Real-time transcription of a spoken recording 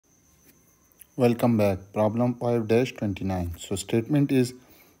Welcome back. Problem 5-29. So statement is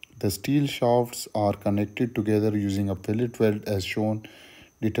the steel shafts are connected together using a fillet weld as shown.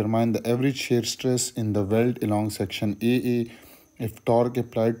 Determine the average shear stress in the weld along section AA if torque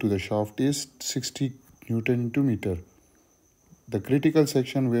applied to the shaft is 60 Newton into meter. The critical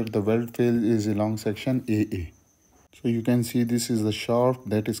section where the weld fails is along section AA. So you can see this is the shaft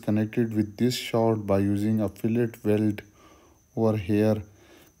that is connected with this shaft by using a fillet weld over here.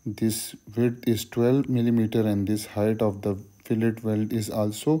 This width is 12 millimeter and this height of the fillet weld is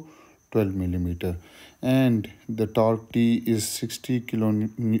also 12 millimeter, and the torque T is 60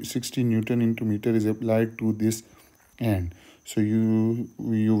 Newton into meter is applied to this end. So you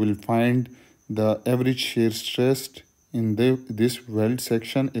will find the average shear stress in this weld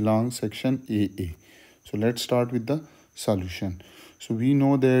section along section AA. So let's start with the solution. So we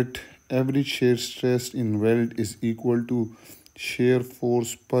know that average shear stress in weld is equal to shear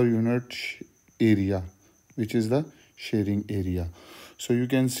force per unit area, which is the shearing area. So you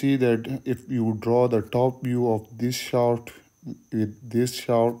can see that if you draw the top view of this shaft with this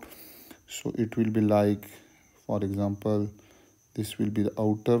shaft, so it will be like, for example, this will be the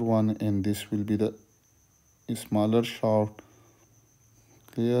outer one and this will be the smaller shaft.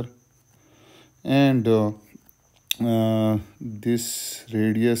 Clear? And this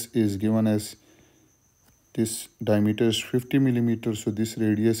radius is given as, this diameter is 50 millimeter, so this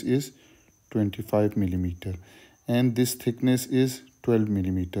radius is 25 millimeter, and this thickness is 12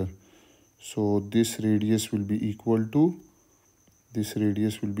 millimeter. So this radius will be equal to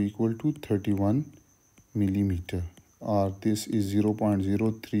 31 millimeter, or this is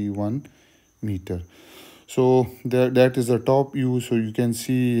 0.031 meter. So that is the top view. So you can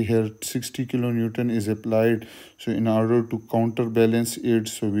see here 60 kilonewton is applied. So in order to counterbalance it,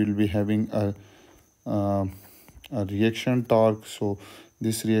 so we'll be having a reaction torque. So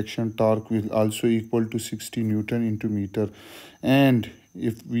this reaction torque will also equal to 60 Newton into meter. And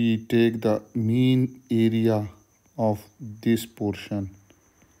if we take the mean area of this portion,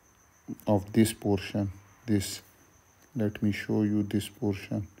 this, let me show you this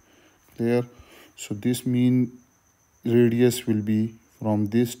portion. Clear? So this mean radius will be from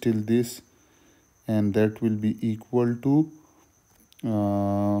this till this, and that will be equal to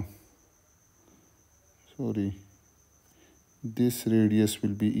this radius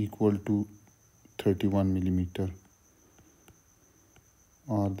will be equal to 31 millimeter,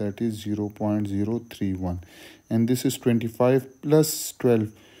 or that is 0.031, and this is 25 plus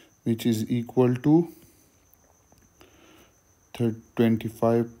 12, which is equal to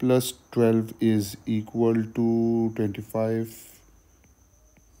 25 plus 12 is equal to 25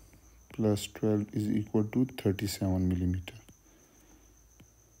 plus 12 is equal to 37 millimeter.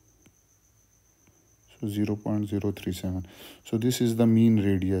 So 0.037. So this is the mean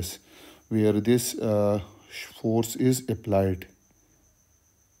radius where this force is applied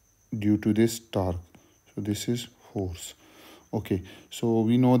due to this torque. So this is force. Okay, so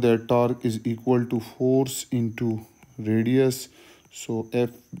we know that torque is equal to force into radius. So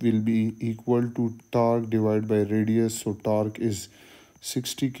F will be equal to torque divided by radius. So torque is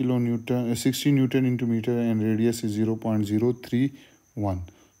 60 Newton into meter, and radius is 0.031.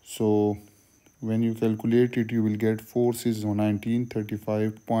 So when you calculate it, you will get force is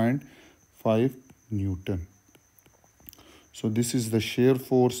 1935.5 Newton. So this is the shear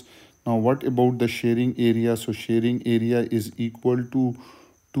force. Now what about the shearing area? So shearing area is equal to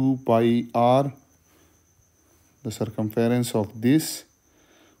 2 pi r, the circumference of this,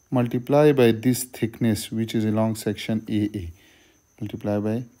 multiply by this thickness, which is along section AA, multiply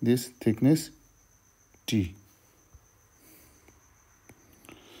by this thickness T.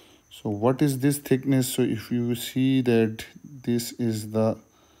 So what is this thickness? So if you see that this is the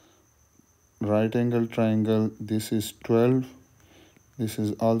right angle triangle, this is 12, this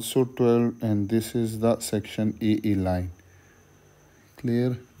is also 12, and this is the section AA line.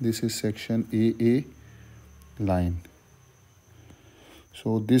 Clear? This is section AA line.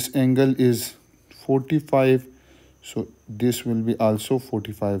 So this angle is 45, so this will be also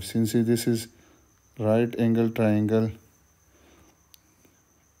 45, since this is right angle triangle.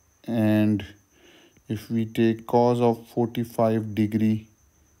 And if we take cos of 45 degree,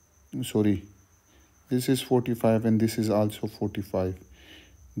 sorry, this is 45 and this is also 45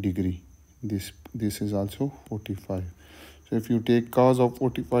 degree, this is also 45. So if you take cos of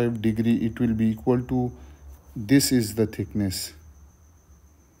 45 degree, it will be equal to, this is the thickness.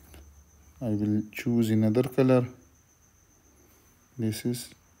 I will choose another color. This is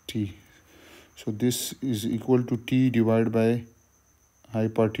T. So this is equal to T divided by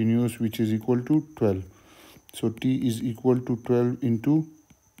hypotenuse, which is equal to 12. So T is equal to 12 into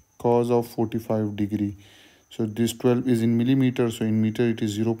cos of 45 degree. So this 12 is in millimeter, so in meter it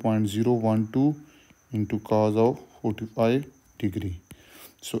is 0.012 into cos of 45 degree.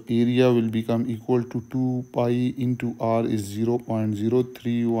 So area will become equal to 2 pi into r is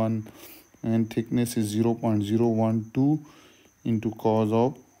 0.031 and thickness is 0.012 into cos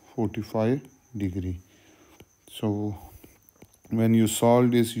of 45 degree. So when you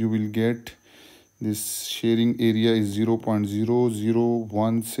solve this, you will get this shearing area is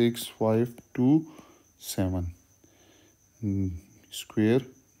 0.0016527 square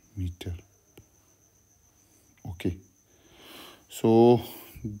meter. Okay, so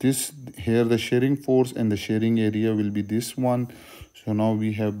this here the shearing force and the shearing area will be this one. So now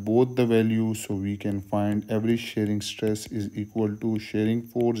we have both the values, so we can find average shearing stress is equal to shearing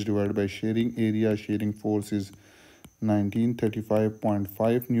force divided by shearing area. Shearing force is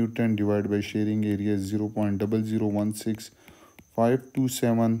 1935.5 Newton divided by shearing area is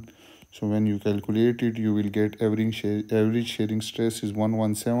 0.0016527. So when you calculate it, you will get average shearing stress is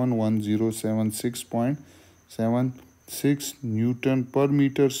 1171076.76 Newton per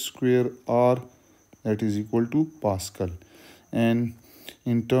meter square R, that is equal to Pascal. And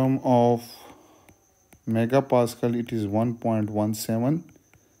in term of megapascal, it is 1.17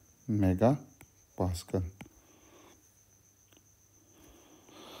 megapascal.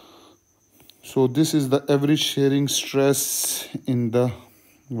 So this is the average shearing stress in the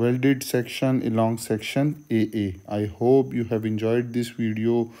welded section along section AA. I hope you have enjoyed this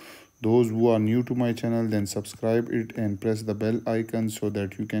video. Those who are new to my channel, then subscribe it and press the bell icon so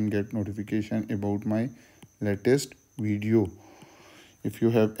that you can get notification about my latest video. If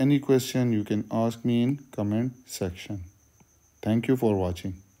you have any question, you can ask me in comment section. Thank you for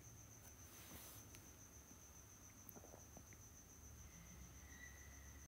watching.